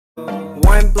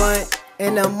blunt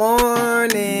in the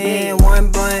morning,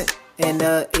 1 blunt in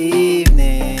the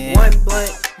evening, 1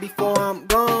 blunt before I'm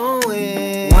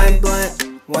going, 1 blunt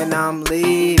when I'm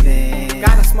leaving.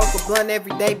 Gotta smoke a blunt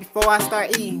every day before I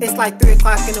start eating. It's like 3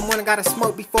 o'clock in the morning, gotta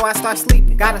smoke before I start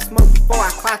sleeping. Gotta smoke before I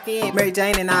clock in. Mary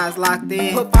Jane and I is locked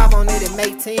in. Put 5 on it and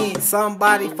make 10.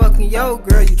 Somebody fucking yo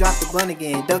girl, you dropped the blunt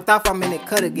again. Ducked off, I'm in the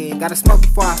cut again. Gotta smoke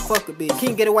before I fuck a bitch.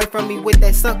 Can't get away from me with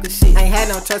that sucker shit. I ain't had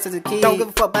no trust as a kid. Don't give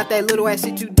a fuck about that little ass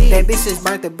shit you did. That bitch just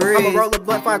burnt the bridge. I'ma roll a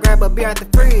blunt before I grab a beer out the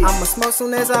fridge. I'ma smoke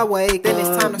soon as I wake. Then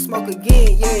it's time to smoke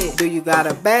again, yeah. Do you got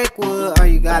a backwood or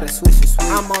you got a switch and switch?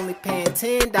 I'm only paying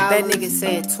 $10. That nigga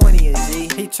said 20 a G.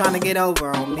 He tryna get over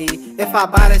on me. If I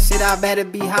buy that shit, I better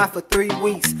be high for 3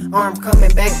 weeks. Or I'm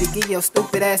coming back to give your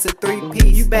stupid ass a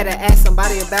 3-piece. You better ask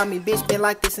somebody about me, bitch. Been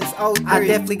like this since 03. I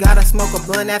definitely gotta smoke a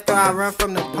blunt after I run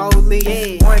from the police.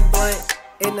 Yeah. 1 blunt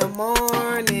in the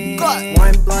morning,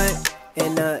 1 blunt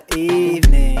in the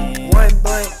evening, 1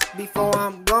 blunt before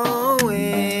I'm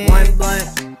going, 1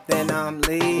 blunt then I'm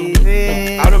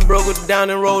leaving. I done broke it down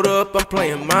and rolled up, I'm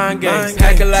playing mind games.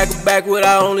 Hacking like a backwood,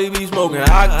 I only be smoking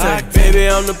octane. Baby,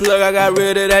 I'm the plug, I got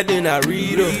rid of that, then I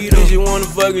read her. Bitch, you wanna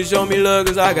fuck and show me love,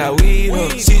 cause I got weed her.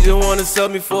 She just wanna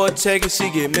sub me for a check and she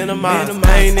get minimized.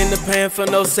 I ain't in the pan for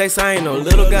no sex, I ain't no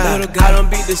little guy. I done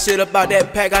beat the shit up out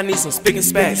that pack, I need some spick and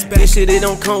spats. This shit, it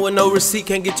don't come with no receipt,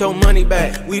 can't get your money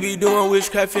back. We be doing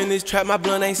witchcraft in this trap, my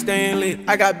blunt ain't staying lit.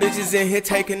 I got bitches in here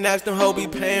taking naps, them hoe be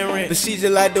paying rent. But she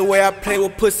just like the way I play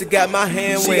with pussy, got my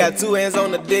hand wet. She got 2 hands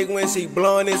on the dick when she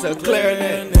blowing, it's a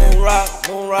clarinet. Moon rock,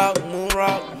 moon rock, moon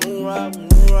rock, moon rock,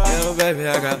 moon rock. Yeah, baby,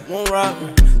 I got moon rock.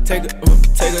 Take a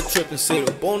trip and see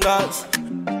the boondocks.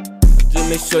 Just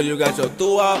make sure you got your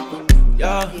throughout.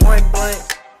 Yeah. 1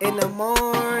 blunt in the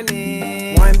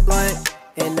morning, 1 blunt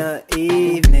in the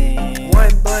evening, 1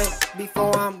 blunt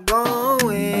before I'm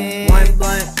going, 1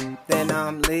 blunt then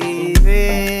I'm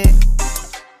leaving.